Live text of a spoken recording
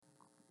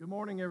Good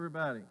morning,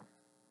 everybody.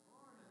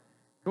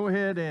 Go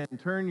ahead and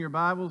turn your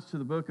Bibles to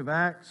the book of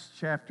Acts,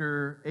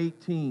 chapter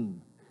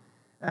 18.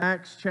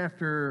 Acts,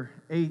 chapter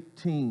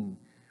 18.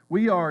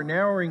 We are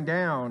narrowing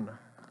down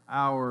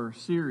our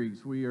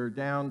series. We are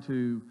down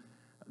to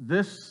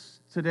this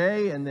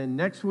today and then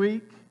next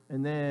week.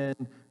 And then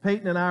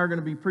Peyton and I are going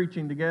to be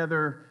preaching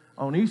together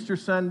on Easter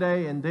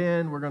Sunday. And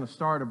then we're going to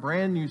start a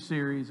brand new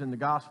series in the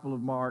Gospel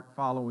of Mark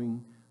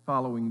following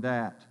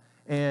that.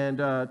 And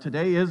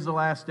today is the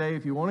last day.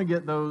 If you want to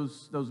get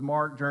those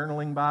Mark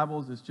journaling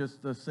Bibles, it's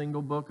just a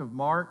single book of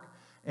Mark.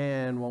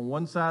 And on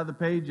one side of the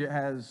page, it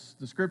has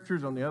the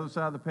scriptures. On the other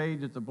side of the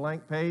page, it's a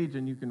blank page,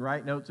 and you can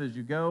write notes as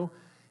you go.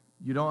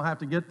 You don't have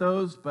to get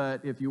those,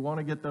 but if you want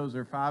to get those,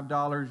 they're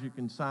 $5. You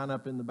can sign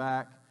up in the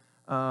back,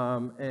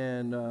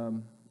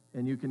 and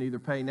you can either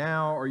pay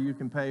now or you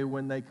can pay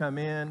when they come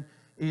in.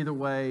 Either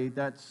way,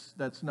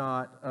 that's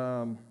not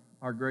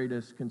our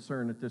greatest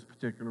concern at this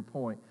particular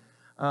point.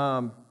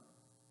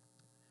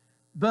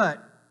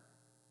 But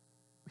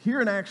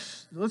here in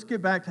Acts, let's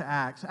get back to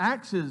Acts.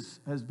 Acts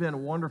has been a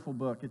wonderful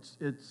book.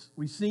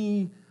 We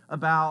see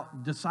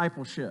about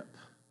discipleship.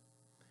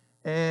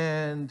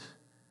 And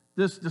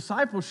this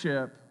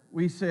discipleship,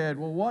 we said,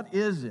 well, what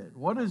is it?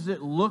 What does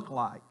it look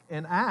like?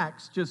 And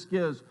Acts just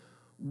gives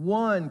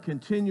one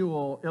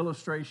continual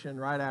illustration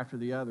right after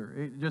the other.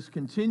 It just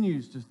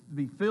continues to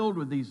be filled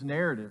with these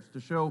narratives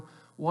to show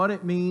what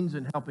it means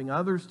in helping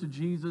others to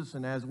Jesus.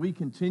 And as we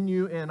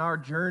continue in our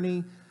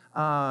journey,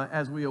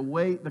 as we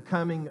await the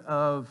coming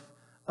of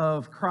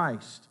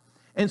Christ.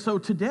 And so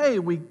today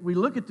we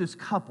look at this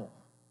couple.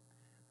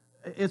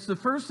 It's the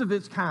first of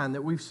its kind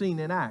that we've seen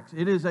in Acts.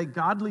 It is a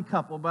godly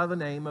couple by the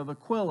name of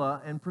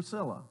Aquila and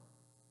Priscilla.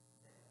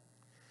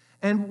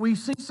 And we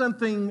see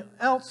something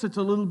else that's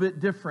a little bit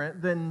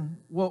different than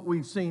what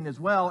we've seen as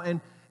well. And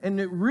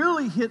it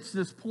really hits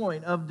this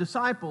point of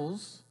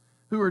disciples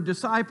who are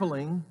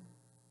discipling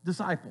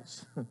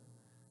disciples.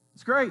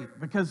 It's great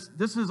because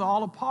this is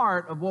all a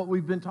part of what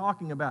we've been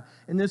talking about.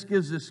 And this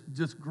gives us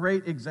this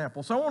great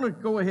example. So I want to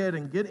go ahead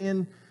and get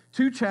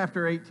into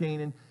chapter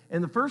 18.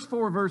 And the first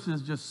 4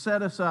 verses just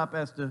set us up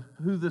as to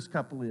who this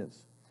couple is.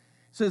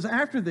 It says,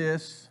 after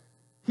this,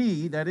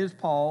 that is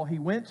Paul, he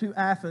went from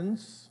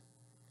Athens,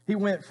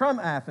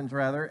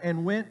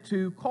 and went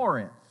to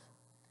Corinth,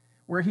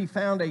 where he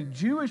found a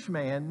Jewish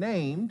man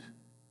named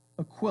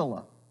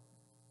Aquila,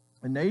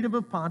 a native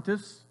of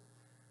Pontus,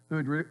 who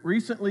had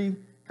recently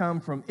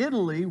come from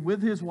Italy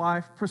with his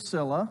wife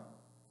Priscilla,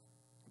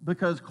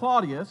 because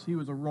Claudius, he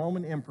was a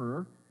Roman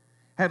emperor,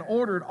 had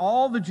ordered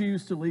all the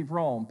Jews to leave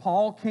Rome.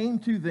 Paul came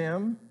to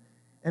them,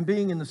 and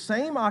being in the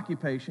same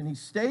occupation, he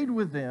stayed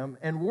with them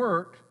and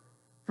worked,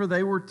 for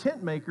they were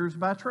tent makers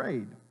by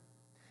trade.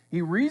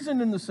 He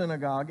reasoned in the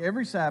synagogue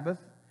every Sabbath,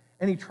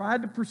 and he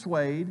tried to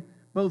persuade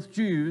both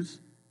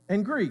Jews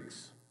and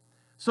Greeks.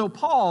 So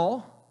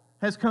Paul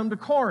has come to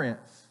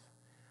Corinth.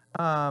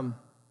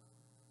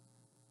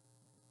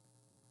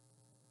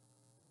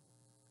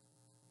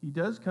 He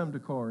does come to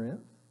Corinth.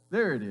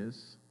 There it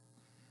is.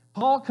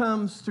 Paul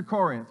comes to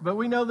Corinth, but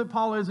we know that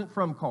Paul isn't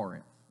from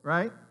Corinth,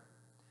 right?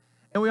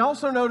 And we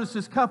also notice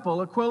this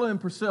couple, Aquila and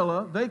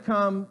Priscilla, they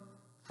come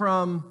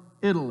from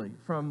Italy,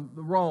 from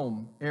the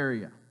Rome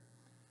area.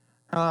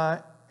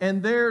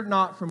 And they're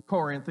not from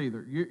Corinth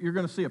either. You're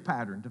going to see a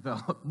pattern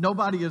develop.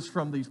 Nobody is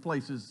from these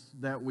places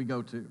that we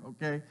go to,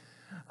 okay?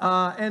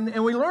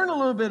 And we learn a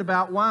little bit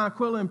about why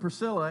Aquila and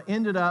Priscilla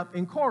ended up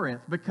in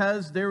Corinth,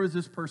 because there was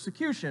this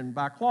persecution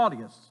by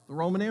Claudius, the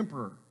Roman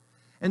emperor.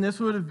 And this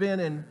would have been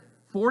in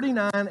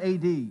 49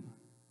 AD.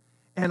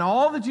 And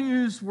all the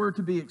Jews were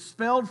to be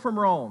expelled from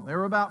Rome. There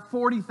were about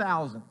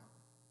 40,000.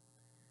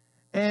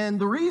 And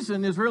the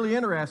reason is really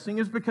interesting,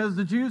 is because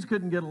the Jews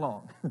couldn't get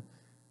along.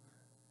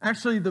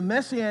 Actually, the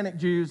Messianic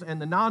Jews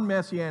and the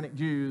non-Messianic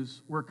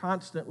Jews were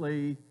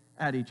constantly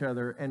at each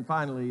other. And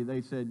finally,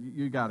 they said,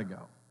 you got to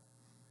go.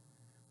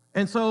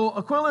 And so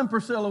Aquila and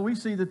Priscilla, we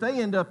see that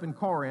they end up in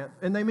Corinth,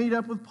 and they meet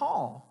up with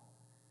Paul.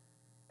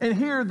 And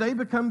here they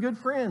become good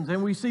friends,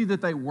 and we see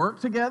that they work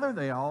together.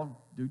 They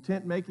all do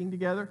tent making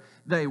together.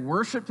 They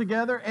worship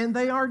together, and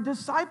they are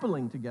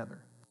discipling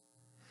together.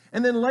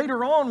 And then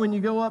later on, when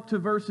you go up to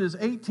verses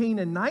 18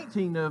 and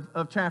 19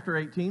 of chapter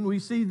 18, we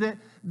see that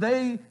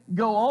they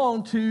go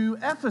on to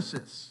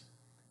Ephesus.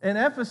 And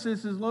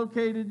Ephesus is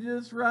located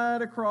just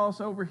right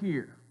across over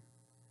here.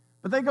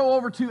 But they go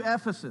over to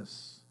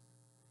Ephesus.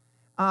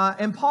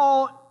 And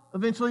Paul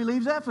eventually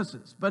leaves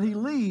Ephesus, but he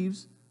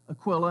leaves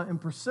Aquila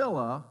and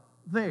Priscilla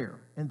there.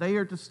 And they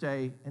are to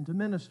stay and to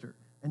minister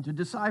and to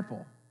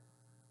disciple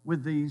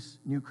with these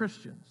new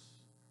Christians.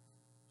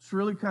 It's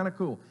really kind of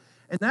cool.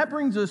 And that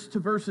brings us to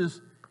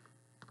verses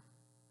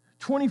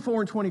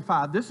 24 and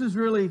 25. This is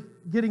really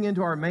getting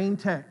into our main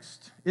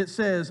text. It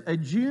says, a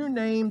Jew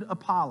named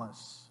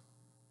Apollos,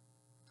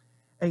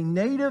 a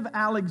native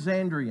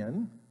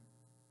Alexandrian,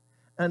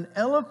 an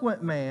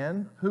eloquent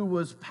man who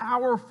was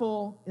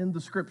powerful in the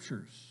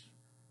Scriptures,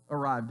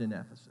 arrived in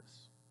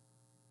Ephesus.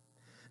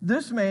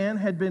 This man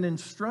had been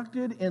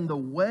instructed in the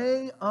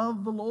way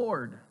of the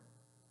Lord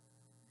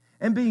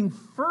And being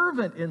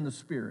fervent in the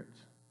Spirit,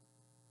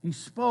 he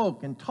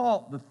spoke and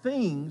taught the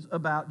things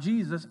about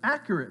Jesus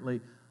accurately,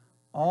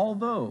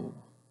 although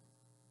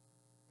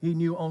he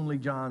knew only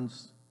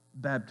John's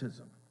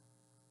baptism.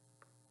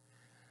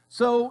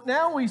 So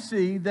now we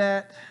see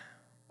that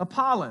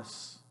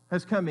Apollos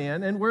has come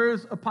in. And where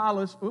is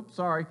Apollos?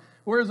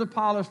 Where is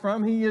Apollos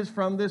from? He is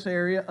from this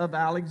area of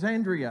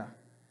Alexandria.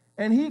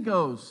 And he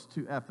goes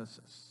to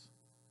Ephesus.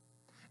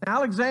 Now,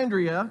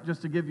 Alexandria,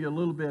 just to give you a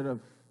little bit of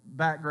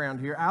background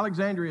here,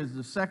 Alexandria is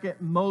the second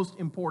most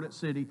important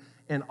city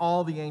in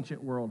all the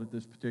ancient world at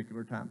this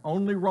particular time.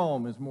 Only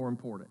Rome is more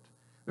important.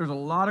 There's a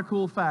lot of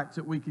cool facts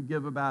that we could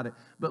give about it.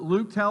 But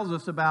Luke tells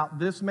us about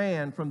this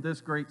man from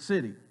this great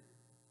city.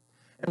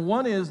 And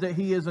one is that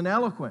he is an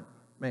eloquent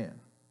man.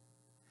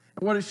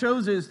 And what it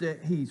shows is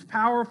that he's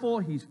powerful,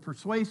 he's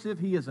persuasive,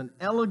 he is an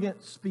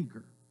elegant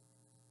speaker.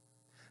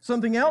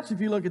 Something else,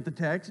 if you look at the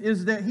text,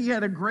 is that he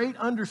had a great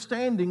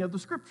understanding of the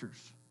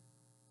Scriptures.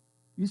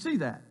 You see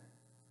that?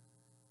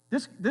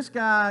 This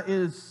guy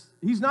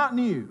he's not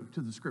new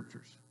to the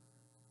Scriptures.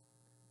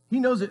 He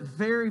knows it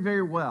very,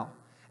 very well.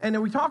 And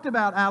then we talked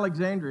about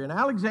Alexandria, and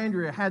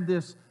Alexandria had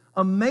this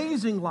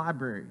amazing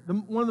library,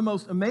 one of the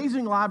most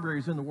amazing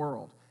libraries in the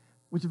world,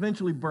 which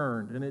eventually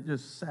burned, and it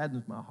just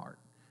saddens my heart.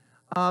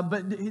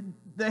 But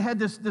they had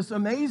this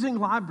amazing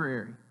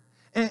library.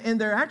 And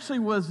there actually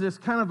was this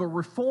kind of a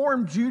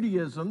Reformed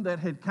Judaism that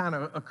had kind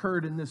of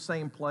occurred in this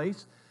same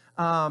place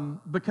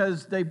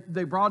because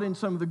they brought in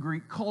some of the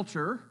Greek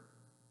culture.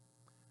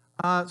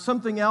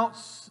 Something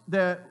else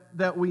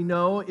that we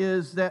know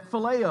is that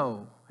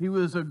Phileo, he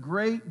was a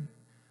great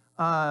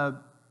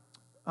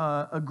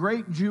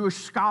Jewish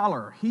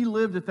scholar. He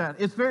lived at that.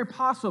 It's very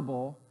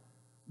possible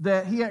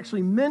that he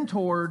actually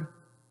mentored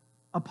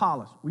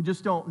Apollos. We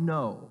just don't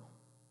know.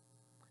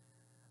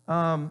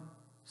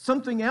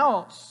 Something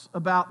else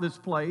about this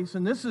place,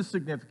 and this is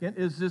significant,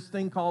 is this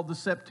thing called the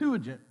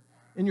Septuagint.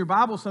 In your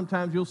Bible,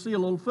 sometimes you'll see a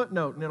little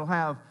footnote, and it'll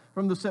have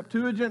from the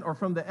Septuagint or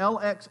from the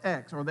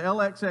LXX, or the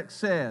LXX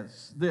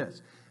says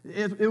this.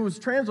 It was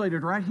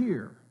translated right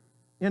here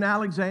in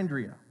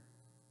Alexandria.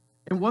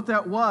 And what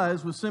that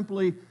was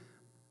simply,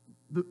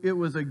 it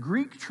was a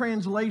Greek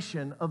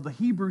translation of the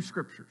Hebrew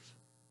Scriptures.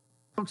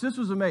 Folks, this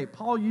was amazing.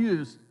 Paul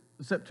used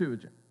the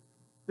Septuagint.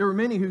 There were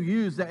many who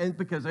used that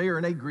because they are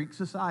in a Greek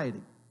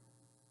society.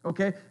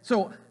 Okay?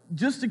 So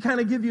just to kind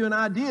of give you an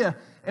idea,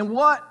 and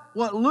what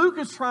Luke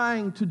is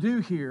trying to do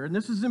here, and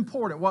this is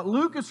important, what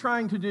Luke is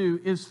trying to do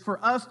is for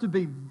us to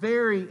be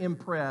very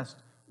impressed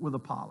with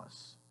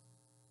Apollos.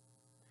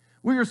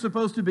 We are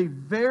supposed to be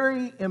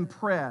very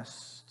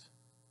impressed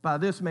by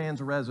this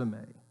man's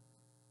resume.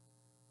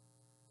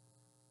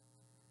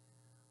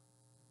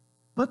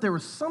 But there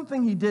was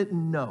something he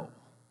didn't know,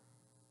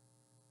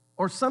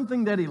 or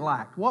something that he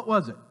lacked. What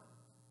was it?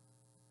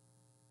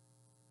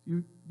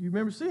 You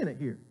remember seeing it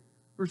here.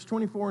 Verse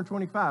 24 and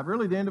 25.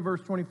 Really, the end of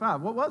verse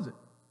 25. What was it?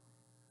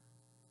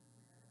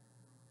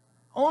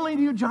 Only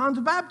knew John's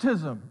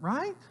baptism,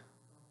 right?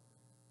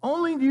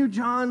 Only knew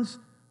John's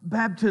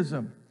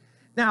baptism.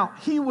 Now,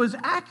 he was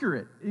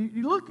accurate.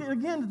 You look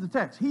again at the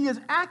text. He is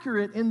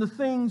accurate in the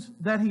things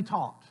that he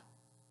taught.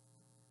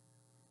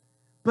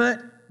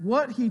 But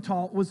what he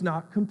taught was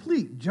not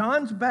complete.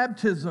 John's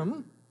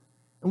baptism,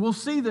 and we'll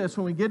see this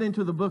when we get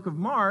into the book of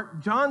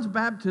Mark, John's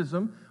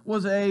baptism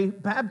was a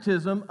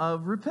baptism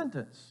of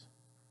repentance.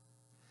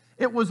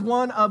 It was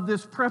one of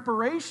this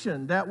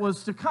preparation that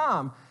was to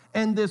come,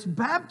 and this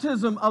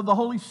baptism of the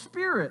Holy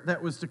Spirit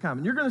that was to come.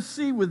 And you're going to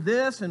see with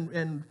this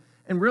and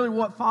really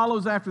what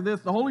follows after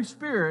this, the Holy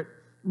Spirit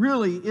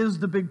really is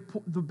the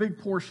big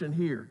portion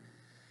here.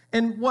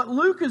 And what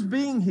Luke is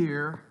being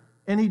here,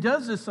 and he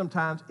does this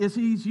sometimes, is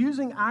he's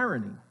using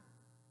irony.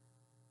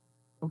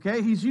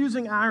 Okay, he's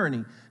using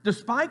irony.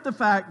 Despite the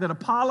fact that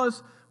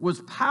Apollos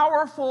was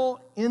powerful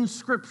in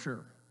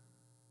Scripture,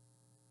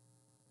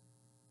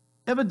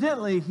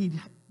 evidently he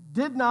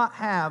did not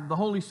have the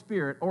Holy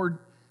Spirit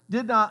or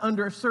did not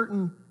under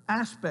certain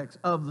aspects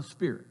of the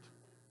Spirit.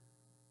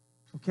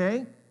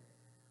 Okay?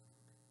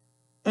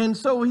 And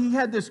so he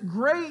had this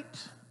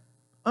great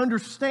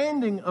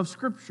understanding of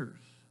Scriptures.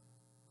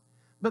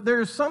 But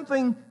there is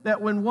something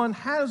that when one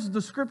has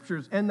the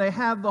Scriptures and they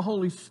have the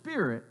Holy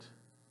Spirit,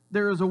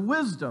 there is a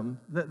wisdom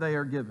that they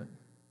are given.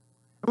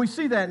 And we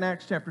see that in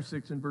Acts chapter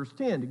 6 and verse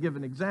 10 to give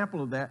an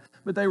example of that.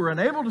 But they were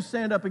unable to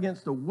stand up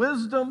against the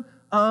wisdom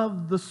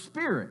of the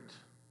Spirit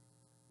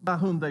by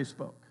whom they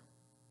spoke.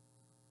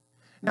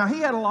 Now, he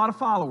had a lot of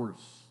followers,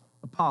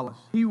 Apollos.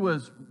 He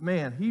was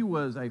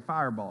a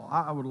fireball.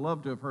 I would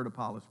love to have heard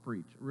Apollos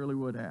preach. I really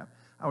would have.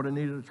 I would have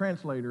needed a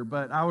translator,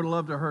 but I would have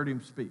loved to have heard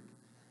him speak.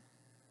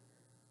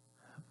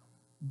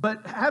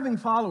 But having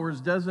followers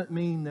doesn't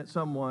mean that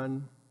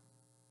someone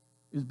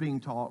is being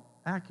taught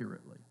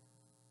accurately.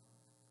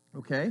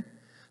 Okay?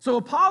 So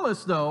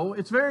Apollos, though,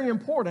 it's very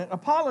important.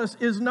 Apollos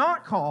is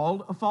not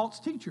called a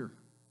false teacher.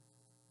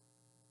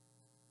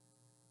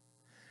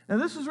 Now,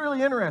 this is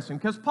really interesting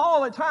because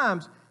Paul, at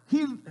times,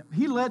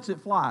 he lets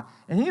it fly.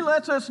 And he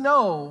lets us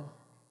know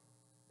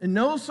in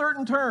no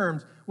certain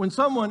terms when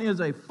someone is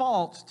a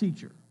false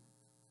teacher.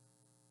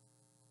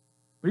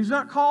 But he's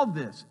not called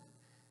this.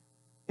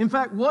 In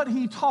fact, what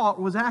he taught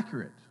was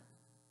accurate.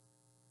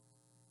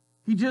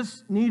 He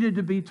just needed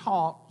to be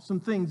taught some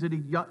things that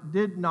he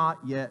did not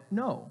yet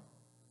know.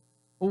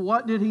 Well,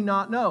 what did he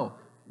not know?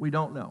 We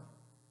don't know.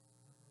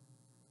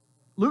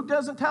 Luke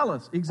doesn't tell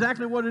us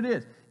exactly what it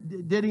is.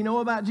 Did he know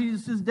about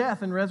Jesus'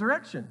 death and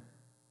resurrection?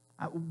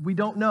 We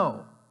don't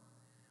know.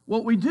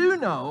 What we do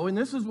know, and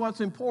this is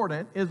what's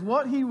important, is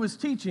what he was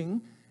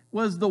teaching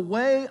was the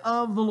way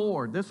of the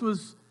Lord. This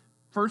was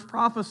first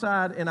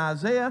prophesied in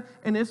Isaiah,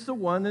 and it's the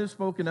one that is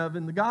spoken of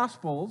in the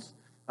Gospels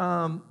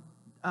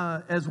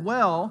as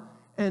well.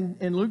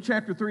 And in Luke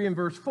chapter 3 and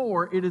verse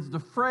 4, it is the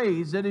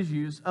phrase that is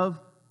used of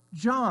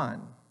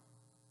John.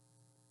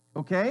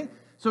 Okay?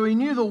 So he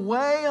knew the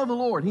way of the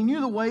Lord. He knew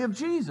the way of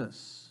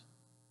Jesus.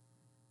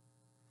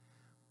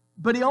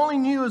 But he only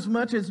knew as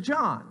much as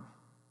John.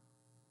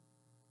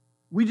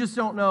 We just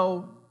don't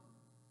know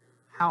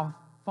how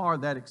far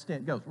that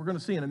extent goes. We're going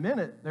to see in a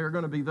minute there are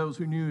going to be those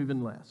who knew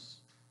even less.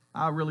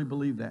 I really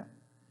believe that.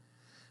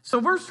 So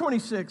verse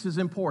 26 is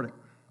important.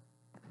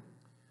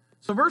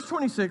 So verse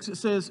 26, it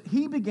says,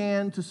 he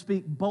began to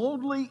speak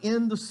boldly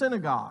in the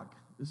synagogue.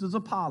 This is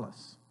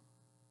Apollos.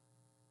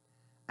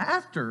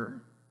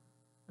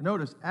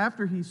 Notice,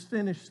 after he's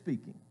finished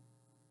speaking,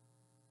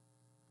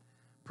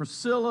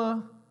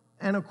 Priscilla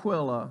and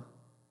Aquila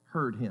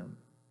heard him.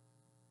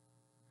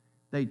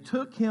 They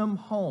took him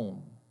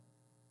home.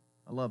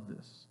 I love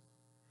this.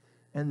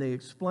 And they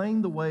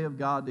explained the way of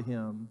God to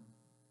him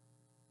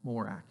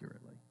more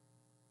accurately.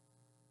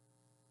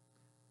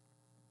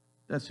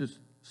 That's just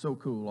so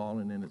cool all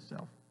in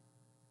itself.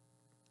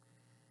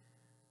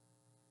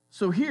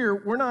 So here,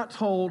 we're not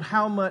told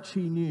how much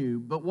he knew,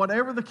 but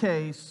whatever the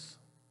case,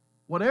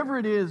 whatever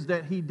it is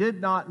that he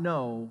did not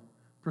know,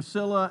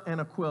 Priscilla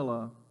and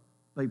Aquila,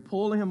 they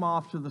pull him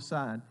off to the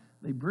side.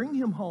 They bring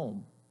him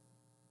home,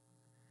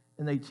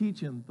 and they teach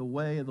him the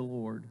way of the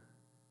Lord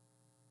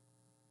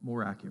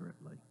more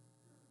accurately.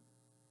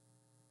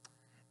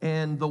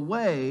 And the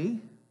way,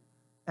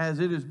 as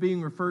it is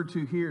being referred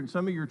to here in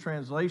some of your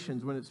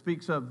translations, when it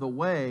speaks of the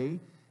way,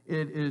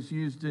 it is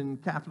used in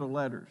capital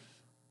letters.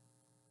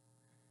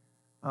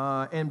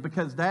 And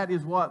because that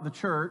is what the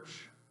church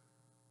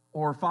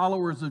or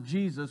followers of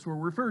Jesus were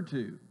referred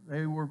to.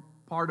 They were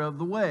part of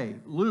the way.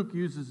 Luke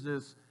uses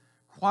this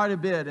quite a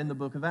bit in the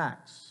book of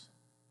Acts.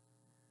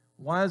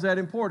 Why is that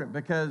important?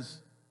 Because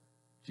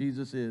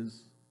Jesus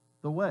is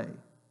the way,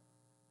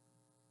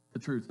 the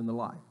truth, and the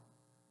life.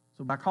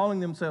 So by calling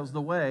themselves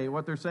the way,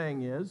 what they're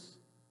saying is,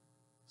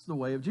 it's the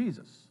way of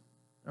Jesus.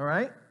 All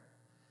right?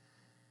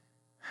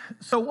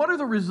 So what are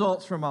the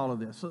results from all of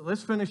this? So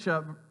let's finish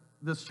up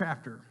this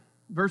chapter.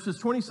 Verses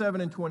 27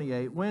 and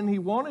 28. When he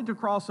wanted to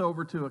cross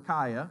over to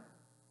Achaia,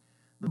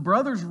 the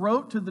brothers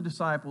wrote to the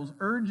disciples,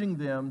 urging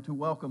them to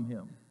welcome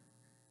him.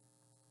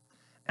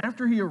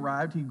 After he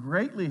arrived, he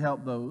greatly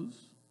helped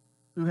those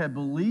who had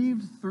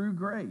believed through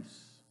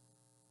grace.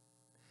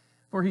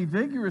 For he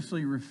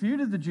vigorously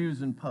refuted the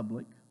Jews in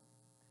public,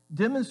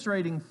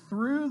 demonstrating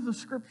through the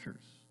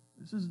Scriptures,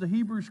 this is the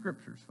Hebrew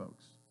Scriptures,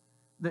 folks,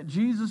 that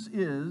Jesus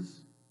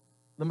is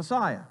the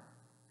Messiah.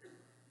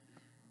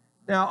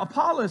 Now,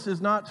 Apollos is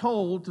not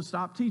told to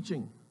stop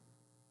teaching.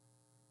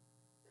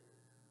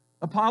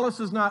 Apollos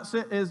is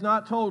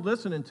not told,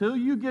 listen, until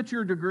you get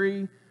your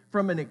degree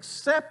from an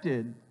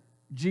accepted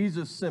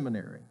Jesus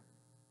seminary.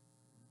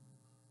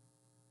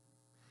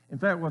 In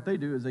fact, what they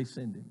do is they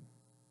send him.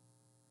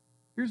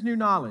 Here's new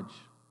knowledge.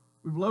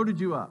 We've loaded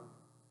you up.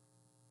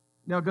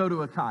 Now go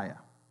to Achaia.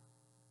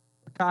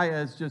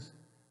 Achaia is just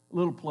a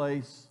little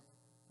place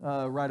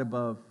right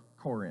above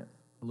Corinth.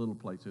 A little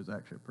place. It's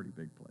actually a pretty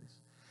big place.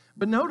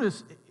 But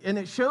notice, and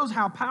it shows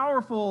how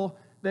powerful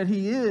that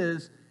he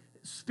is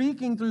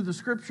speaking through the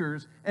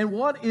Scriptures. And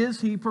what is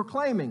he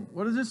proclaiming?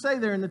 What does it say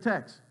there in the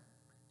text?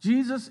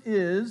 Jesus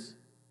is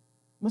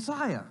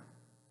Messiah.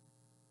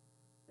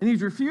 And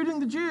he's refuting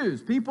the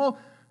Jews, people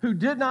who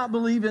did not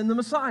believe in the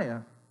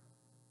Messiah.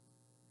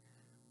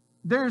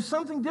 There's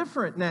something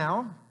different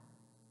now,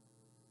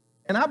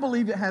 and I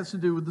believe it has to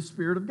do with the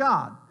Spirit of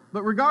God.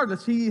 But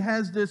regardless, he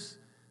has this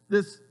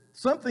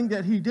something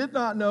that he did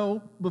not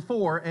know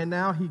before, and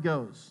now he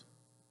goes.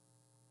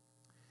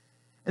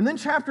 And then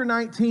chapter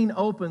 19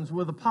 opens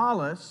with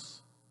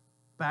Apollos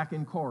back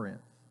in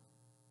Corinth.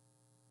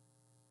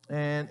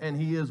 And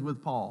he is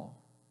with Paul.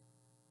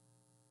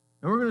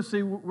 And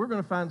we're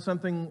going to find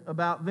something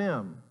about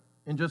them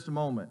in just a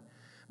moment.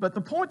 But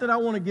the point that I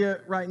want to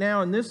get right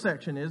now in this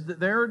section is that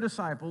there are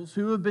disciples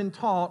who have been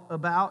taught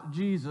about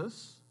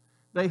Jesus.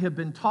 They have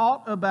been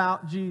taught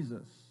about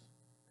Jesus.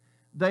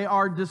 They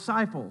are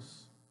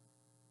disciples.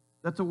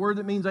 That's a word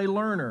that means a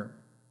learner,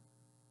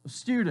 a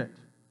student.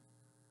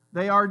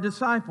 They are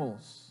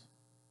disciples,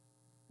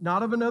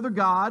 not of another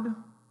God,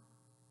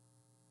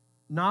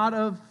 not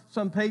of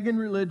some pagan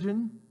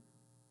religion.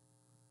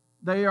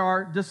 They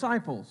are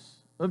disciples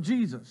of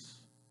Jesus.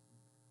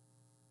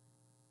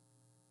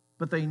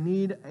 But they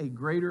need a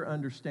greater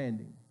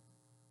understanding.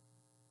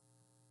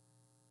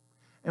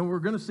 And we're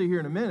going to see here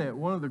in a minute,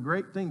 one of the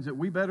great things that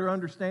we better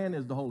understand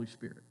is the Holy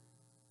Spirit.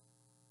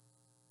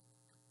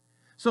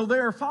 So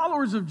there are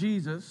followers of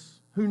Jesus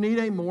who need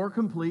a more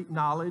complete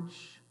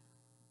knowledge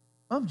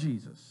of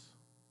Jesus.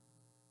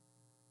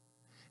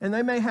 And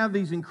they may have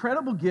these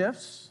incredible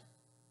gifts.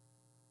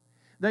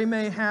 They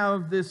may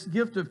have this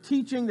gift of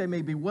teaching. They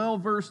may be well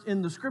versed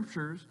in the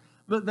Scriptures,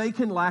 but they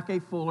can lack a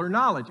fuller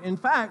knowledge. In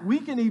fact, we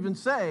can even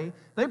say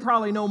they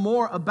probably know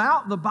more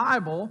about the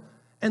Bible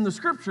and the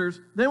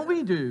Scriptures than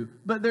we do,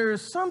 but there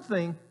is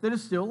something that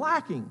is still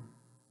lacking.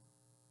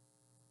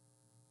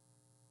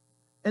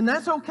 And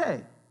that's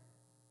okay.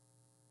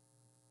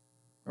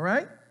 All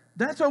right?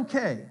 That's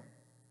okay.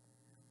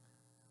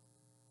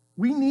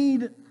 We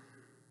need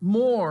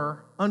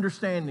more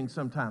understanding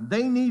sometimes.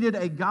 They needed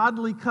a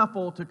godly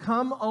couple to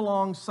come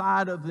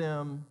alongside of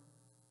them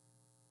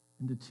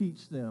and to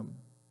teach them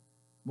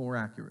more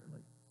accurately.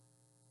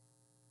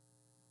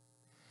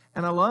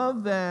 And I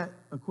love that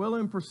Aquila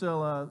and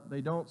Priscilla,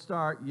 they don't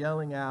start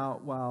yelling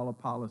out while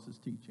Apollos is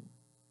teaching.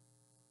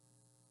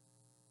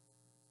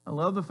 I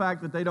love the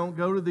fact that they don't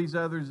go to these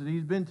others that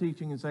he's been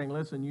teaching and saying,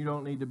 listen, you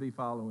don't need to be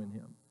following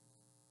him.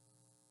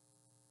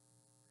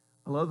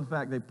 I love the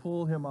fact they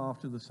pull him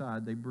off to the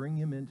side, they bring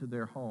him into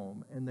their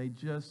home, and they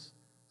just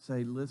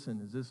say,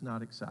 listen, is this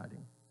not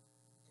exciting?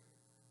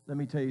 Let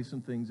me tell you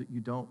some things that you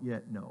don't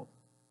yet know.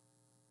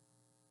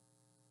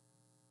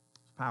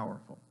 It's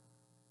powerful.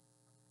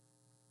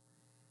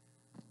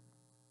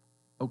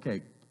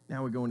 Okay,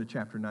 now we go into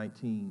chapter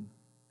 19.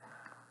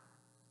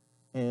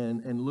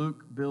 And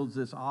Luke builds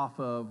this off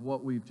of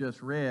what we've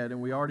just read, and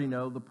we already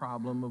know the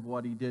problem of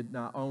what he did.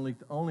 Not only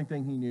the only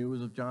thing he knew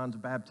was of John's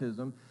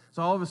baptism.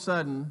 So all of a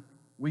sudden,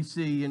 we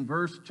see in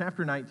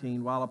chapter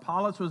 19, while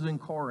Apollos was in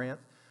Corinth,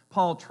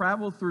 Paul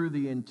traveled through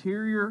the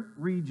interior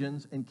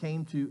regions and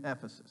came to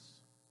Ephesus.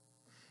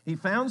 He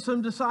found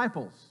some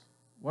disciples.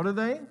 What are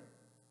they?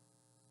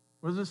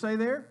 What does it say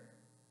there?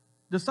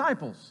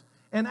 Disciples.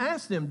 And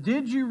asked them,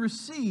 did you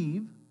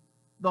receive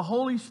the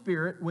Holy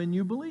Spirit when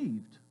you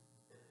believed?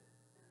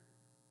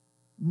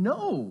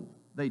 No,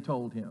 they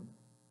told him.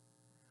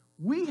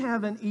 We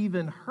haven't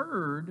even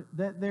heard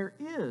that there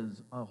is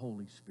a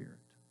Holy Spirit.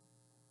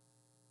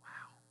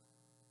 Wow.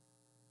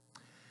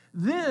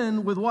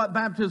 Then, with what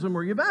baptism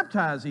were you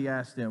baptized, he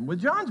asked them.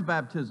 With John's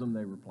baptism,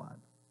 they replied.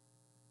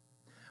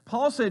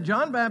 Paul said,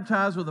 John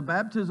baptized with a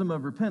baptism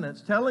of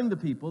repentance, telling the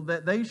people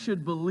that they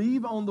should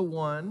believe on the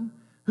one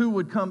who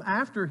would come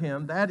after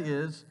him, that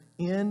is,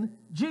 in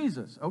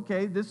Jesus.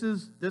 Okay, this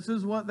is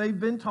what they've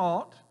been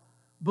taught.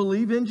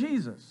 Believe in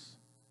Jesus.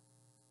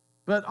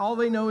 But all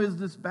they know is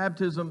this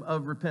baptism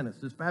of repentance,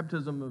 this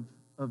baptism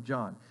of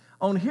John.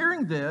 On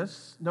hearing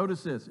this,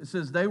 notice this. It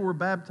says they were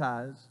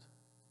baptized,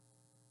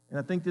 and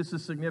I think this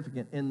is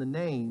significant, in the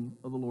name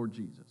of the Lord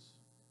Jesus.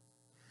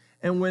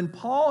 And when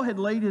Paul had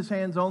laid his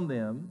hands on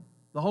them,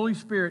 the Holy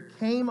Spirit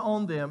came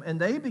on them, and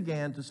they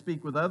began to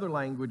speak with other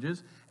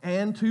languages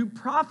and to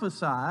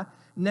prophesy.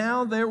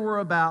 Now there were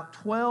about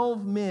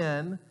 12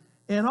 men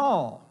in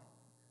all.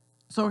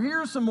 So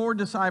here are some more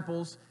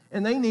disciples,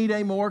 and they need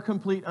a more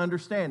complete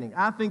understanding.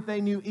 I think they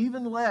knew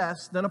even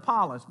less than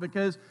Apollos,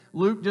 because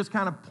Luke just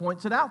kind of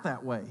points it out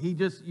that way. You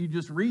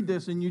just read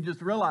this and you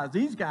just realize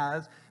these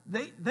guys,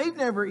 they've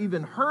never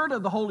even heard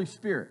of the Holy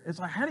Spirit. It's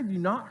like, how have you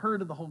not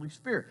heard of the Holy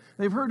Spirit?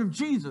 They've heard of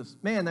Jesus.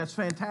 Man, that's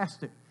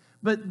fantastic.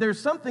 But there's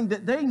something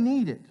that they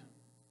needed.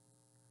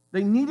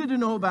 They needed to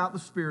know about the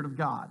Spirit of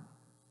God,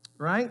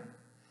 right?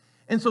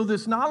 And so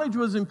this knowledge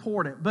was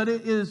important, but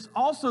it is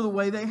also the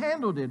way they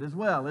handled it as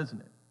well, isn't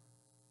it?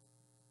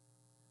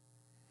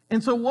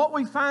 And so what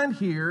we find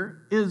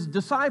here is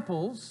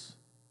disciples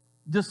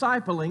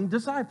discipling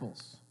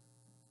disciples.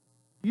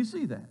 You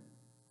see that?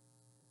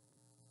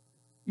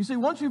 You see,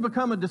 once you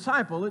become a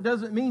disciple, it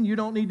doesn't mean you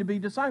don't need to be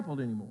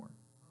discipled anymore.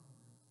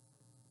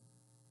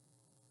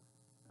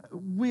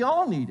 We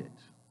all need it.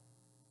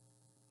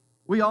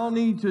 We all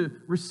need to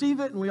receive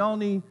it, and we all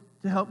need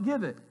to help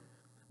give it.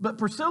 But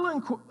Priscilla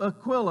and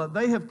Aquila,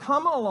 they have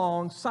come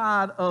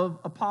alongside of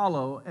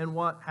Apollo, and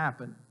what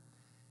happened?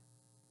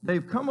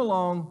 They've come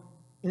along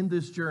in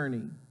this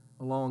journey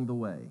along the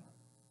way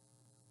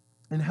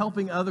and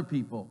helping other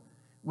people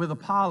with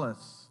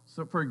Apollos,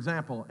 so for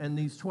example, and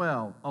these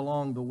 12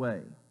 along the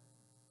way.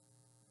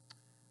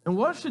 And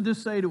what should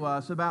this say to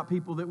us about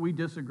people that we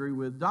disagree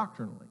with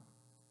doctrinally?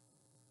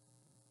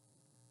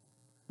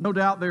 No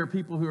doubt there are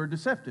people who are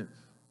deceptive.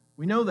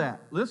 We know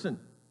that. Listen,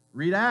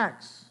 read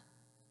Acts.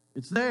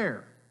 It's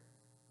there.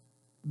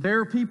 There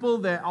are people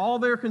that all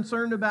they're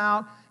concerned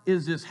about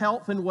is this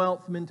health and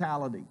wealth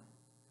mentality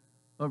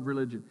of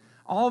religion.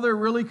 All they're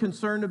really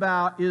concerned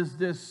about is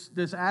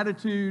this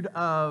attitude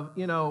of,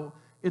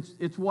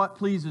 it's what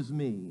pleases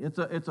me. It's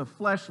a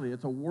fleshly,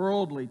 it's a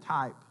worldly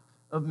type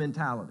of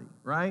mentality,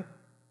 right?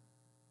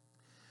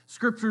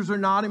 Scriptures are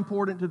not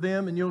important to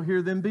them, and you'll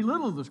hear them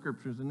belittle the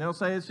Scriptures, and they'll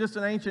say it's just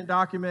an ancient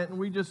document, and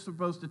we're just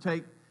supposed to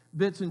take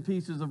bits and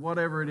pieces of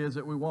whatever it is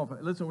that we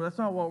want. Listen, that's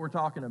not what we're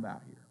talking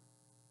about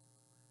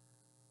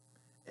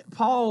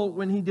Paul,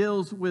 when he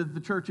deals with the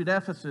church at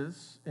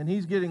Ephesus, and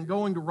he's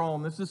going to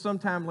Rome, this is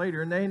sometime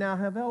later, and they now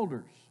have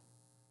elders.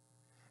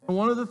 And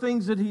one of the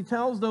things that he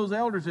tells those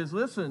elders is,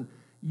 listen,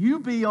 you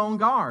be on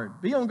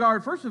guard. Be on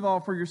guard, first of all,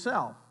 for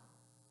yourself.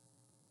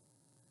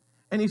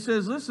 And he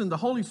says, listen, the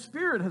Holy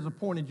Spirit has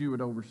appointed you as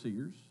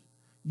overseers.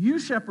 You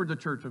shepherd the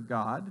church of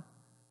God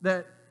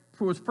that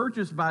was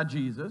purchased by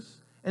Jesus.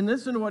 And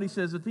listen to what he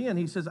says at the end.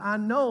 He says, I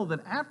know that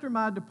after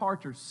my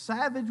departure,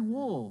 savage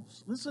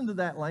wolves, listen to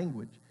that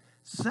language,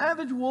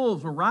 savage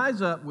wolves will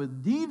rise up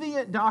with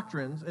deviant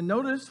doctrines, and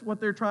notice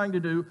what they're trying to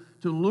do,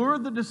 to lure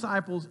the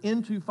disciples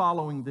into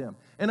following them.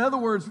 In other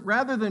words,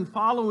 rather than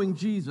following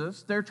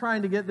Jesus, they're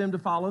trying to get them to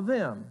follow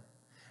them.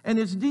 And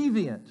it's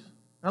deviant.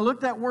 Now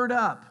look that word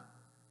up.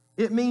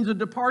 It means a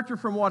departure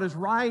from what is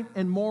right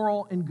and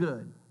moral and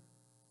good.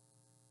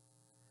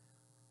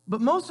 But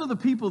most of the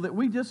people that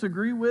we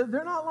disagree with,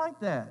 they're not like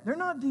that. They're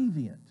not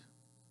deviant.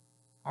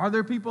 Are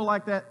there people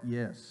like that?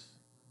 Yes.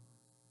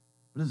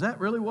 But is that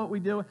really what we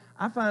do?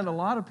 I find a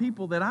lot of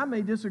people that I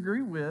may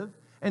disagree with,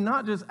 and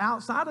not just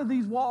outside of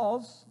these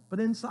walls, but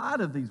inside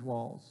of these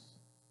walls,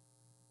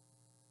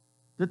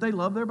 that they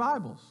love their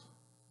Bibles.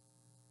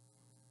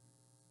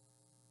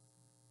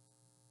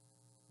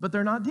 But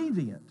they're not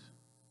deviant.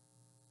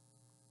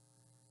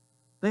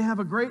 They have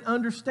a great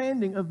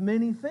understanding of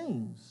many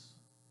things,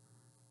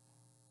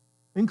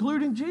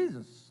 including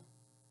Jesus.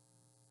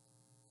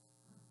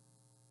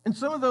 And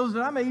some of those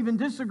that I may even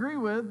disagree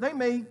with, they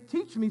may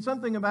teach me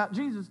something about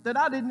Jesus that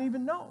I didn't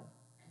even know.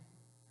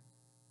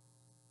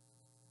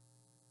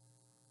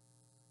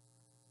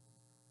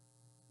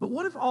 But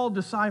what if all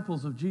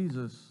disciples of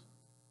Jesus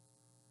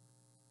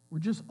were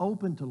just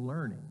open to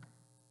learning?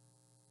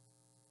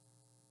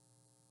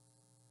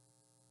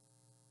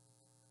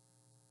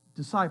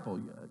 Disciple,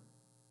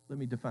 let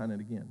me define it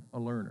again, a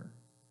learner.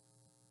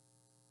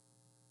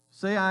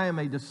 Say I am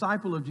a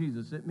disciple of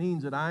Jesus. It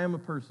means that I am a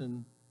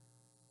person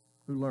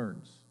who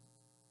learns.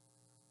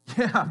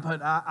 Yeah, but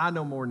I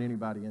know more than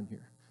anybody in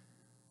here.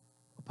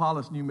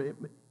 Apollos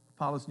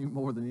knew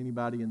more than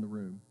anybody in the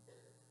room.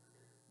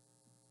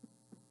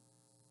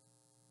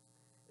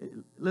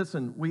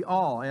 Listen, we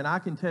all, and I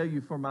can tell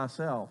you for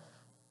myself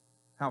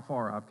how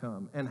far I've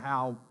come, and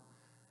how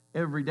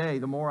every day,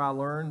 the more I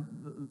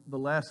learn, the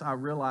less I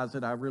realize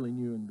that I really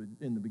knew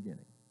in the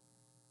beginning.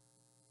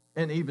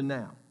 And even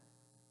now.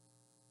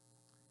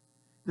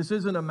 This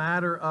isn't a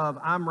matter of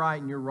I'm right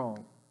and you're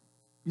wrong.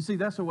 You see,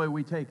 that's the way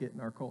we take it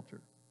in our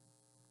culture.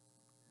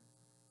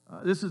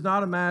 This is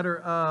not a matter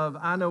of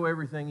I know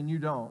everything and you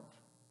don't.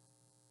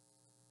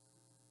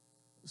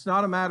 It's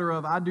not a matter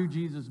of I do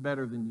Jesus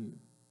better than you.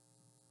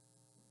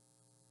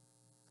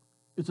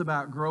 It's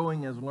about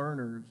growing as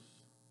learners,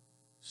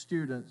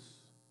 students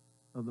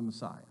of the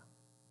Messiah.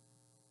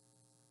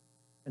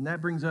 And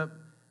that brings up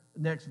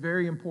the next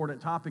very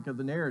important topic of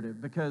the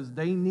narrative, because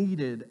they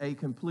needed a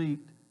complete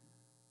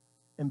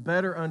and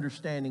better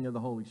understanding of the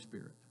Holy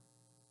Spirit.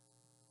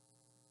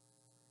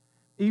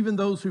 Even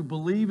those who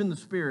believe in the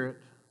Spirit,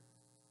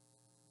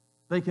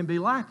 they can be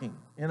lacking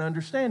in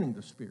understanding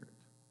the Spirit.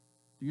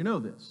 Do you know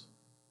this?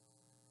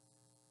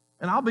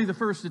 And I'll be the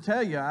first to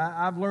tell you,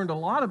 I've learned a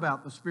lot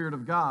about the Spirit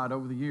of God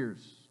over the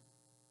years.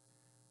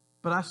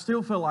 But I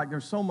still feel like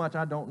there's so much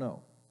I don't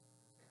know.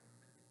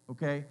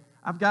 Okay?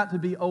 I've got to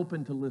be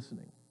open to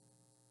listening,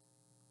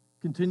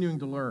 continuing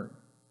to learn.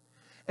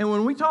 And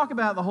when we talk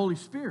about the Holy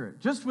Spirit,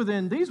 just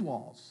within these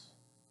walls,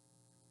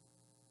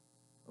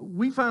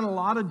 we find a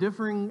lot of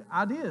differing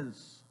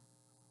ideas.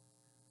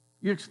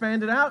 You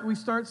expand it out, we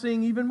start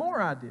seeing even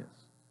more ideas.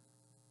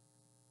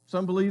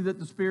 Some believe that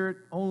the Spirit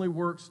only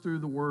works through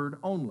the Word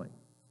only.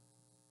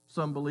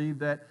 Some believe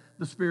that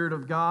the Spirit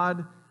of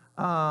God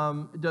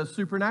does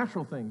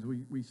supernatural things.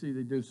 We see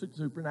they do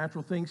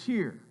supernatural things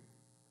here.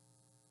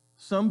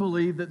 Some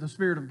believe that the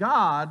Spirit of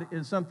God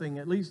is something,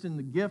 at least in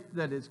the gift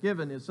that it's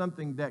given, is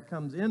something that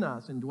comes in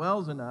us and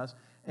dwells in us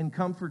and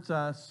comforts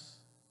us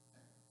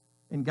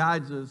and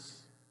guides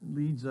us, and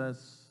leads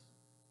us,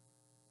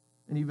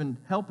 and even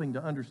helping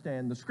to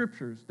understand the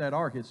Scriptures that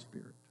are His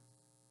Spirit.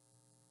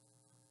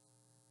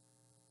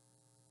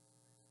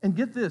 And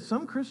get this,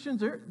 some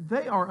Christians,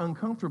 they are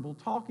uncomfortable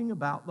talking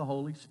about the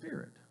Holy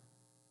Spirit.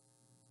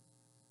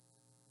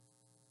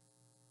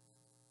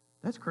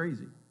 That's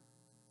crazy.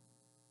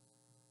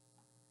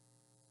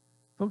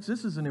 Folks,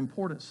 this is an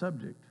important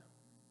subject.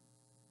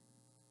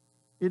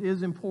 It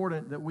is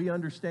important that we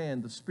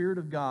understand the Spirit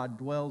of God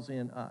dwells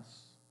in us.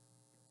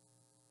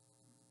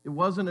 It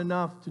wasn't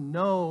enough to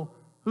know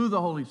who the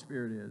Holy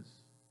Spirit is.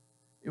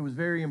 It was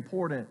very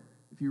important,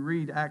 if you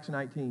read Acts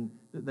 19,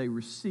 that they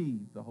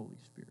received the Holy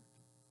Spirit.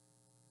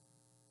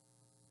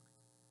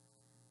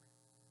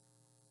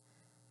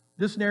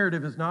 This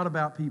narrative is not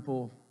about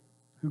people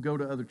who go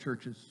to other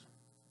churches.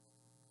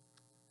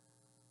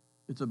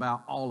 It's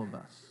about all of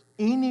us.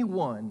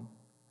 Anyone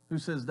who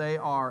says they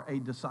are a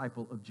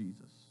disciple of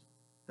Jesus.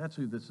 That's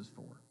who this is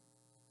for.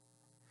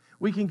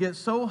 We can get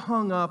so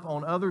hung up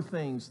on other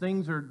things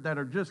that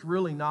are just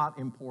really not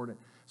important,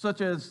 such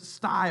as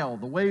style,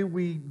 the way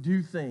we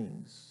do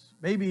things,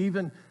 Maybe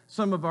even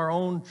some of our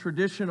own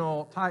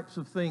traditional types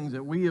of things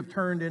that we have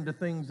turned into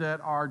things that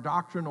are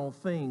doctrinal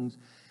things.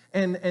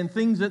 And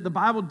things that the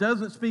Bible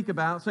doesn't speak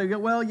about. So you go,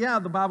 well, yeah,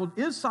 the Bible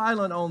is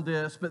silent on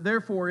this, but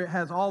therefore it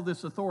has all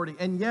this authority.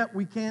 And yet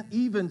we can't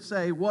even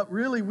say what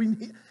really we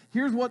need.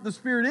 Here's what the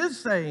Spirit is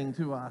saying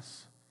to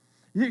us.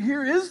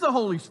 Here is the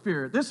Holy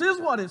Spirit. This is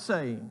what it's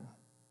saying.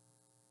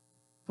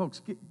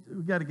 Folks,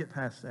 we've got to get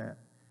past that.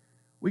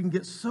 We can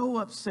get so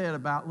upset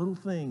about little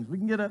things. We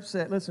can get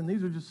upset. Listen,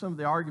 these are just some of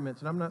the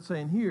arguments, and I'm not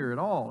saying here at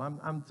all.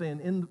 I'm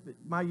saying in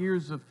my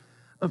years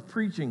of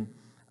preaching,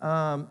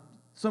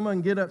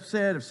 someone get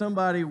upset if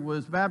somebody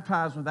was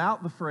baptized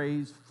without the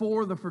phrase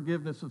 "for the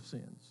forgiveness of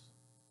sins,"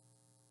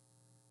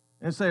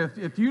 and say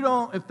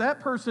if that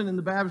person in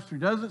the baptistry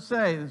doesn't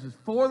say this is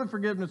for the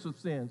forgiveness of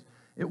sins,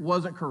 it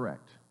wasn't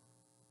correct.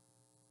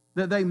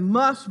 That they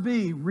must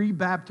be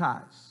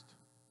rebaptized.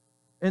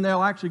 And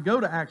they'll actually go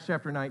to Acts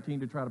chapter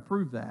 19 to try to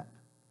prove that.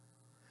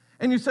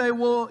 And you say,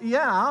 well,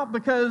 yeah,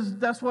 because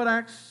that's what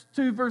Acts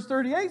 2 verse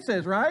 38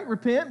 says, right?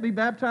 Repent, be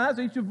baptized,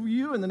 each of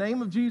you, in the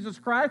name of Jesus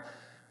Christ,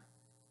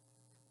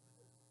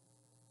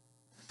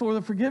 for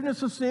the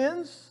forgiveness of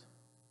sins.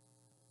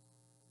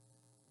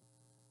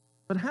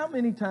 But how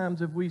many times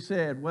have we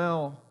said,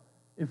 well,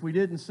 if we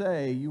didn't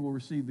say you will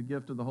receive the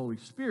gift of the Holy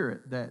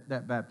Spirit,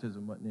 that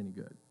baptism wasn't any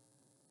good?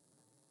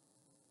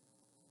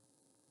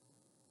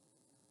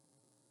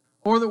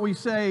 Or that we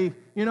say,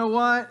 you know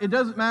what, it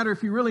doesn't matter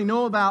if you really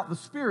know about the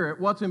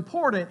Spirit. What's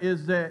important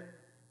is that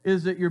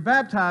you're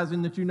baptized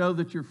and that you know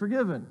that you're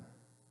forgiven.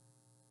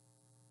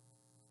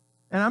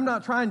 And I'm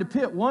not trying to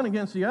pit one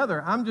against the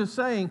other. I'm just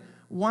saying,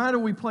 why do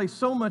we place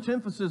so much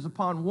emphasis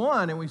upon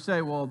one? And we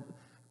say, well,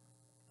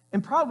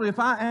 and probably if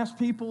I ask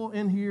people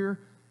in here,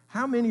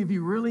 how many of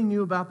you really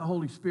knew about the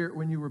Holy Spirit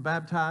when you were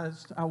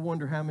baptized? I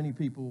wonder how many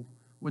people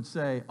would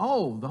say,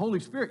 oh, the Holy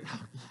Spirit,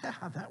 yeah,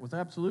 that was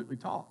absolutely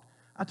taught.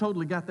 I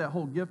totally got that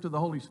whole gift of the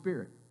Holy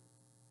Spirit.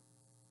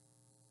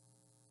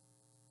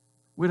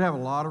 We'd have a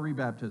lot of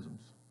rebaptisms.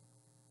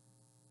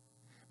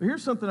 But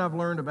here's something I've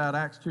learned about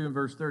Acts 2 and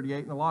verse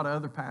 38 and a lot of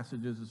other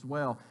passages as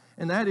well,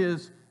 and that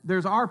is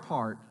there's our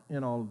part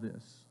in all of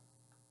this.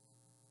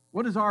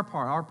 What is our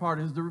part? Our part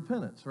is the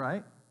repentance,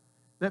 right?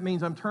 That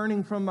means I'm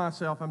turning from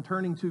myself, I'm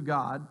turning to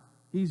God.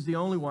 He's the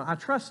only one. I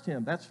trust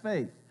Him. That's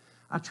faith.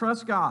 I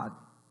trust God.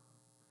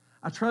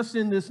 I trust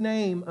in this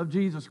name of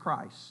Jesus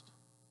Christ.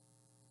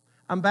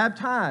 I'm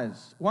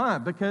baptized. Why?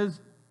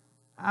 Because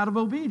out of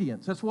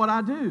obedience. That's what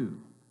I do.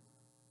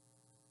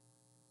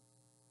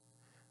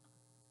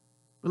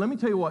 But let me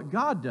tell you what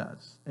God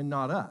does and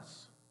not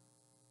us.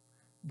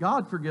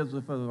 God forgives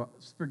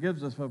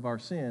us of our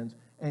sins,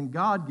 and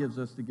God gives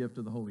us the gift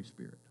of the Holy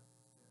Spirit.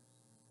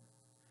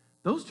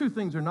 Those two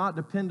things are not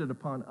dependent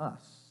upon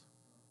us.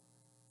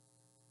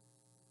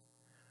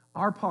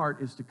 Our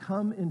part is to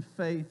come in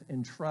faith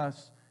and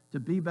trust, to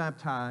be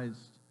baptized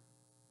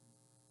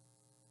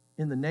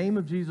in the name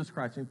of Jesus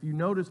Christ. And if you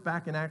notice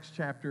back in Acts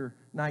chapter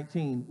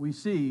 19, we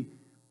see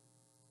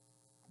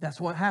that's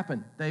what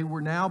happened. They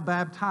were now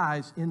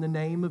baptized in the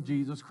name of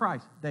Jesus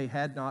Christ. They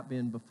had not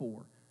been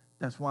before.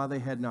 That's why they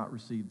had not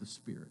received the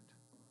Spirit.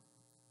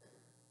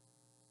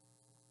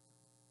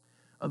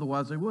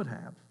 Otherwise, they would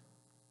have.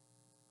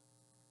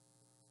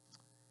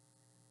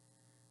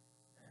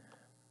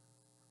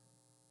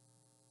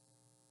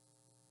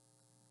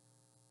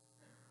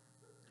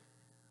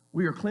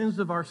 We are cleansed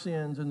of our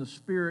sins, and the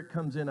Spirit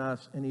comes in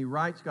us, and He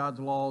writes God's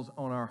laws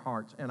on our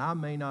hearts. And I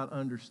may not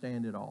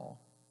understand it all,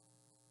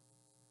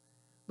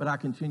 but I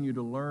continue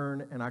to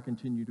learn, and I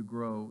continue to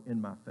grow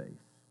in my faith.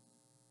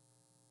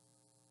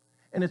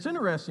 And it's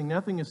interesting,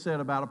 nothing is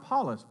said about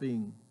Apollos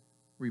being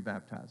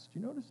rebaptized. Do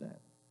you notice that?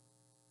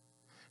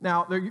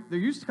 Now, there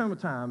used to come a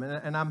time,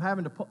 and I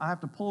have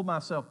to pull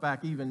myself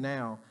back even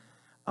now,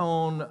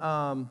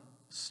 on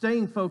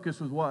staying focused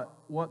with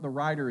what the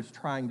writer is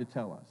trying to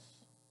tell us.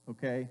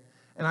 Okay?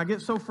 And I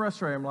get so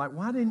frustrated. I'm like,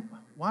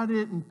 why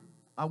didn't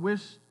I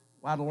wish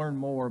I'd learned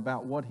more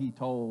about what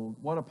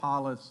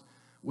Apollos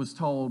was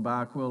told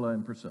by Aquila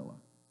and Priscilla.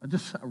 I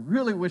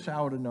really wish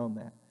I would have known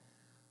that.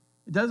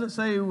 It doesn't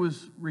say he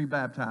was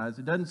rebaptized.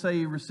 It doesn't say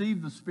he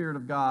received the Spirit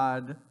of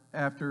God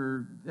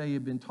after they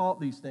had been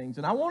taught these things.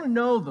 And I want to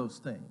know those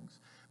things.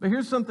 But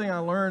here's something I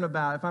learned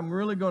about if I'm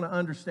really going to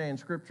understand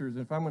Scriptures,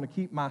 if I'm going to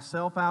keep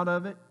myself out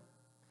of it,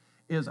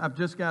 is I've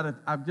just got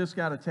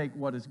to take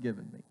what is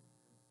given me.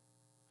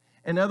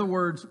 In other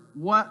words,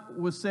 what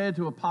was said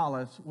to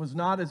Apollos was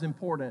not as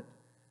important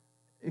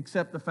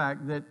except the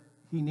fact that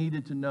he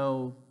needed to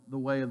know the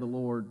way of the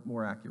Lord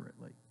more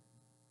accurately.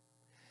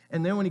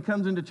 And then when he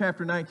comes into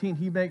chapter 19,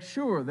 he makes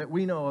sure that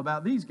we know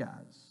about these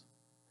guys,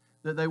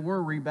 that they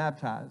were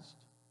rebaptized,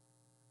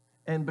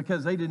 and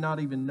because they did not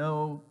even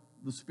know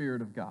the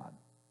Spirit of God.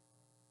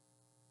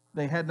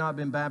 They had not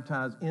been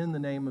baptized in the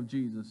name of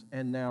Jesus,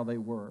 and now they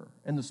were.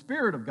 And the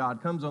Spirit of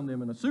God comes on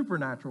them in a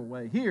supernatural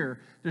way here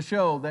to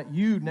show that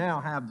you now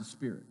have the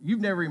Spirit.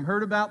 You've never even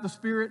heard about the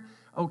Spirit?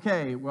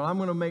 Okay, well,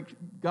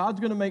 God's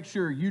going to make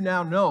sure you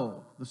now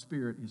know the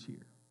Spirit is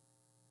here.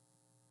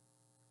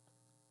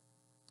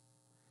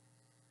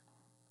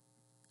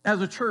 As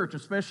a church,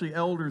 especially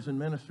elders and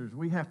ministers,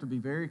 we have to be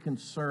very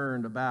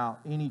concerned about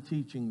any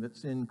teaching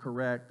that's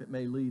incorrect that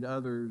may lead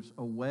others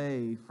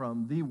away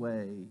from the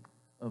way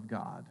of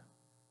God.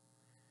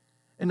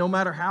 And no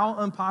matter how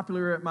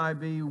unpopular it might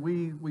be,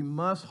 we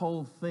must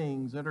hold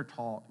things that are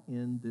taught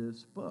in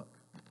this book.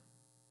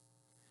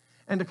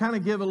 And to kind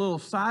of give a little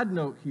side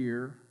note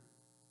here,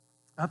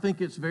 I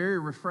think it's very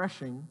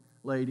refreshing,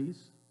 ladies,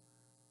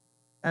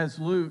 as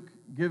Luke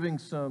giving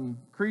some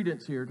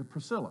credence here to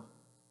Priscilla.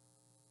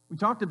 We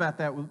talked about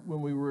that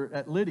when we were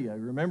at Lydia.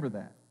 Remember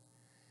that?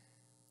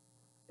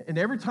 And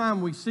every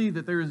time we see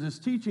that there is this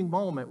teaching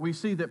moment, we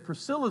see that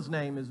Priscilla's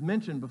name is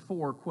mentioned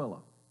before Aquila.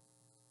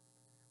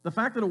 The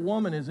fact that a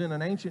woman is in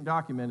an ancient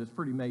document is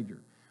pretty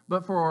major.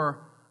 But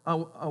for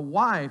a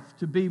wife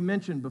to be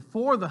mentioned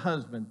before the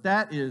husband,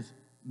 that is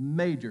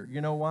major.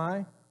 You know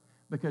why?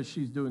 Because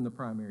she's doing the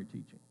primary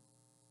teaching.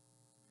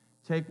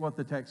 Take what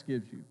the text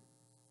gives you.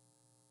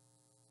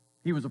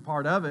 He was a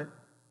part of it.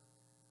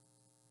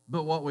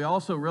 But what we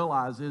also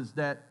realize is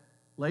that,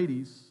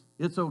 ladies,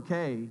 it's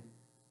okay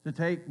to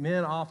take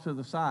men off to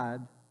the side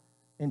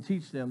and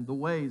teach them the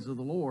ways of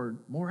the Lord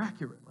more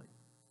accurately.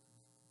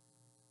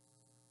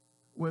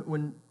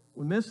 When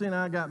Missy and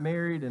I got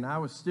married and I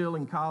was still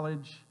in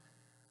college,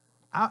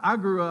 I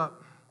grew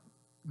up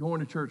going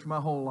to church my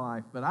whole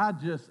life, but I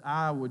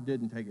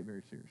didn't take it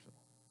very seriously.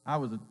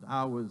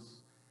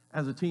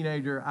 As a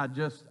teenager,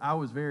 I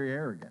was very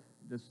arrogant,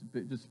 just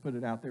to put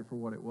it out there for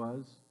what it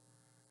was.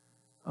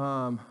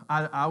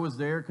 I was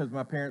there because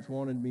my parents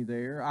wanted me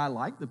there. I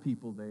liked the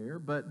people there,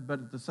 but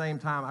at the same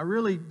time, I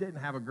really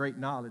didn't have a great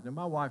knowledge, and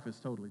my wife is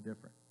totally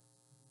different.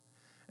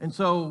 And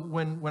so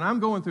when I'm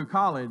going through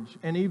college,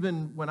 and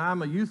even when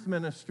I'm a youth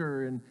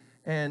minister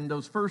and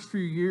those first few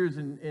years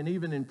and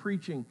even in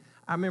preaching,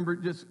 I remember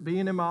just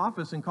being in my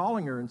office and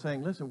calling her and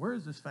saying, listen, where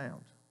is this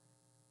found?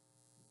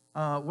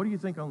 What do you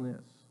think on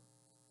this?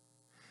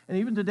 And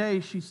even today,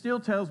 she still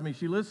tells me,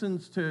 she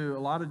listens to a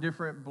lot of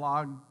different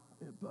blog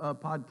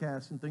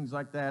podcasts and things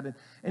like that,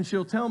 and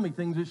she'll tell me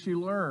things that she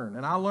learned,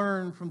 and I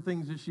learn from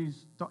things that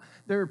she's taught.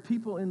 There are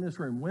people in this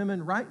room,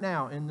 women right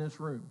now in this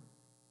room.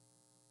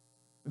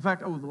 In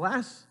fact, over the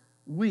last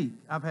week,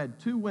 I've had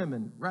 2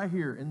 women right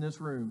here in this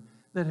room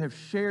that have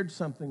shared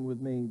something with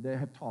me that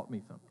have taught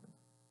me something.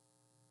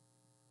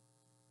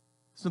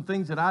 Some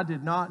things that I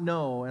did not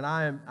know, and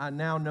I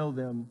now know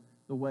them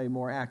the way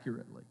more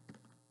accurately.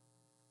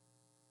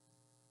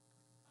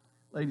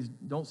 Ladies,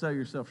 don't sell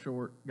yourself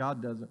short.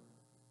 God doesn't.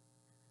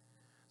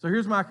 So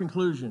here's my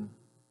conclusion.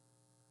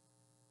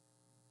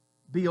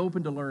 Be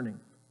open to learning.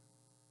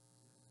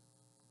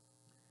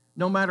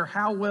 No matter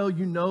how well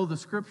you know the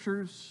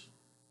Scriptures,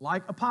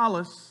 like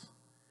Apollos,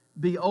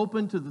 be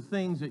open to the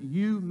things that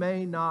you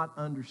may not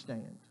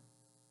understand.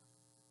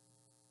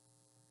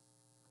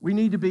 We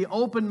need to be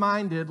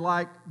open-minded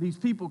like these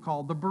people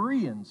called the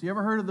Bereans. You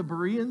ever heard of the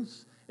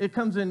Bereans? It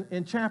comes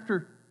in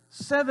chapter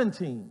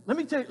 17. Let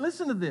me tell you,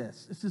 listen to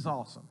this. This is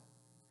awesome.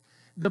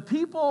 The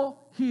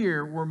people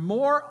here were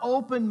more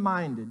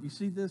open-minded. You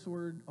see this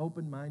word,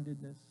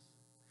 open-mindedness?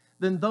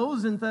 Than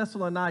those in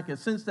Thessalonica,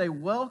 since they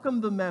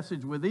welcomed the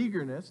message with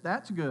eagerness.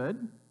 That's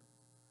good.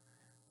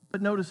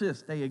 But notice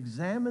this, they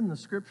examined the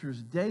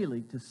Scriptures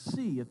daily to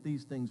see if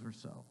these things were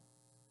so.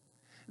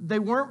 They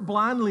weren't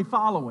blindly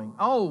following.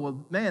 Oh,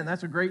 well, man,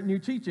 that's a great new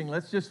teaching.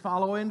 Let's just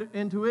follow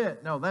into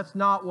it. No, that's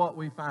not what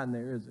we find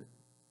there, is it?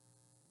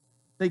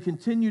 They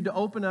continued to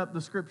open up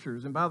the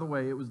Scriptures. And by the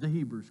way, it was the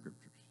Hebrew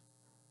Scriptures.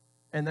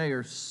 And they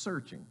are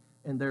searching,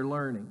 and they're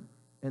learning,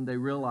 and they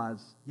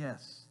realize,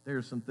 yes, there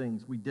are some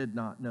things we did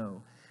not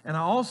know. And I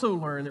also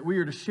learned that we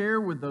are to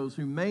share with those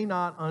who may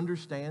not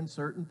understand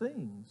certain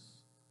things.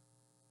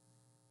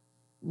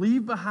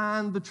 Leave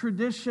behind the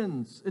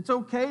traditions. It's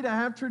okay to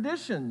have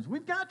traditions.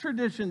 We've got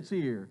traditions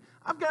here.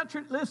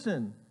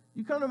 Listen,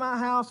 you come to my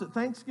house at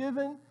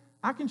Thanksgiving,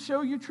 I can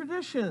show you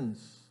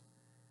traditions.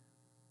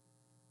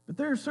 But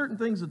there are certain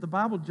things that the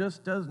Bible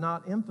just does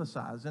not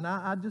emphasize, and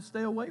I just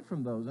stay away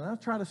from those. And I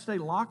try to stay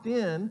locked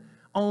in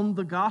on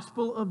the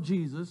gospel of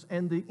Jesus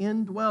and the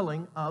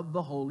indwelling of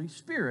the Holy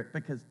Spirit,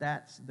 because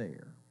that's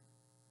there.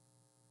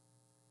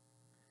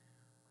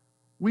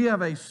 We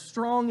have a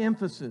strong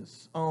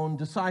emphasis on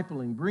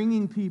discipling,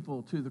 bringing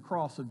people to the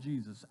cross of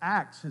Jesus.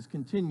 Acts has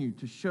continued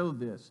to show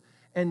this.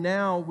 And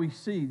now we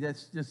see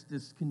that's just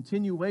this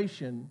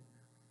continuation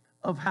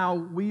of how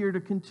we are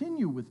to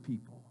continue with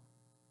people.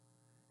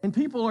 And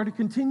people are to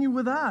continue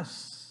with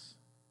us.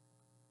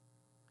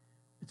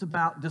 It's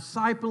about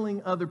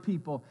discipling other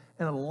people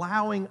and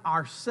allowing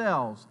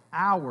ourselves,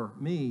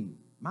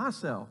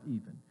 myself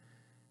even,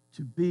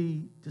 to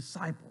be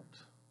discipled.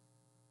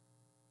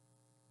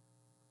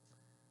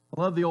 I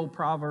love the old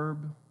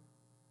proverb,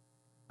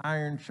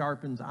 iron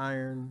sharpens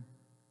iron,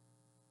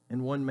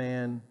 and one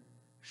man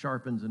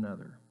sharpens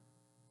another.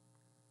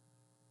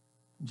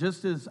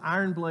 Just as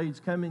iron blades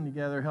coming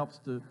together helps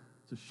to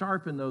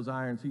sharpen those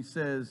irons, he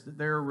says that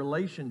there are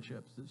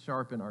relationships that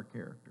sharpen our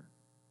character.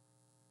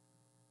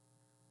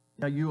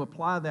 Now you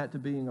apply that to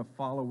being a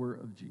follower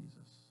of Jesus.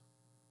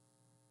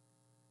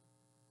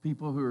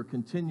 People who are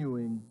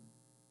continuing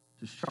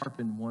to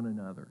sharpen one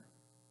another.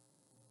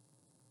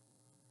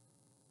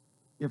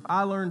 If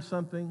I learn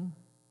something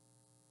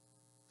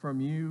from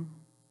you,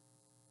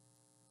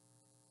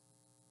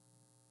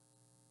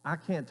 I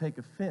can't take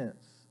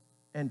offense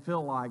and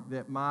feel like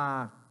that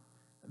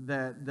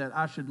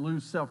I should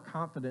lose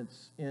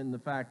self-confidence in the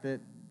fact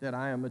that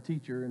I am a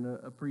teacher and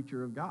a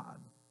preacher of God.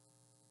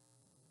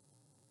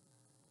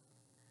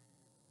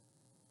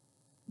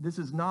 This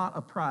is not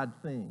a pride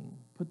thing.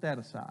 Put that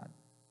aside.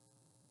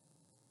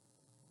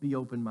 Be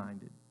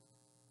open-minded.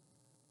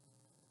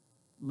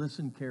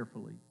 Listen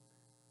carefully.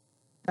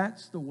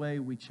 That's the way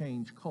we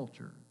change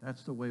culture.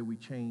 That's the way we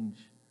change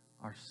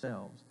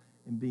ourselves,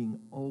 in being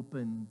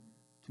open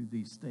to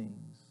these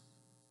things.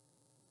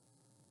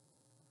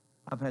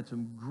 I've had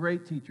some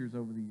great teachers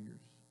over the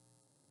years,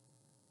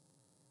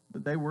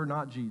 but they were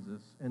not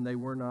Jesus, and they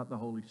were not the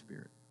Holy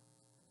Spirit.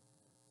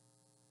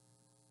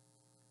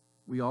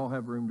 We all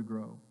have room to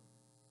grow.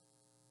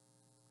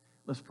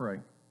 Let's pray.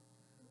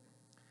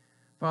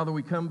 Father,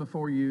 we come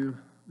before you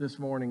this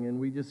morning, and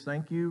we just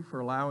thank you for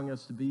allowing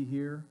us to be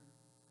here.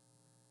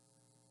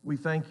 We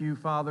thank you,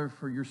 Father,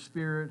 for your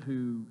Spirit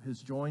who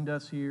has joined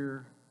us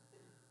here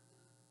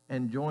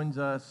and joins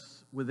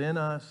us within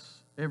us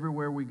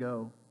everywhere we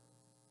go.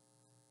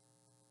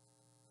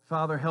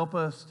 Father, help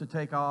us to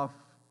take off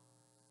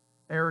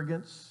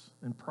arrogance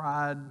and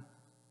pride.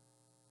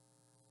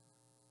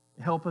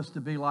 Help us to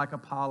be like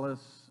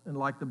Apollos and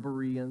like the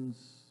Bereans.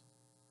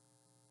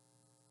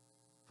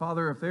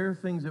 Father, if there are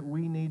things that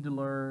we need to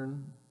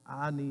learn,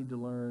 I need to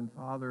learn,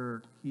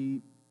 Father,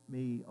 keep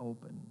me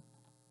open.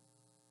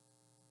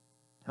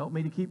 Help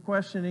me to keep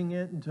questioning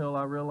it until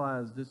I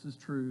realize this is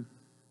truth.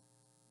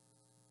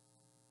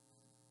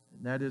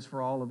 And that is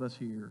for all of us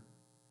here.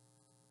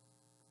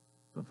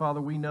 But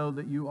Father, we know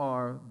that you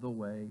are the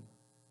way.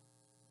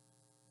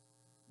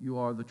 You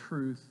are the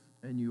truth,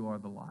 and you are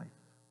the life.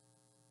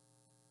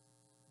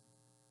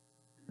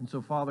 And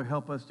so, Father,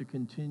 help us to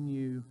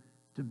continue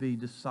to be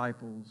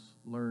disciples,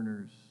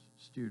 learners,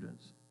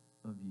 students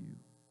of you.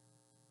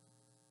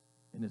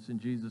 And it's in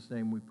Jesus'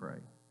 name we pray.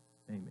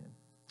 Amen.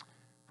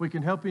 If we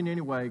can help you in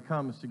any way,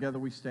 come as together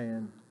we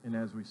stand and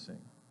as we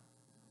sing.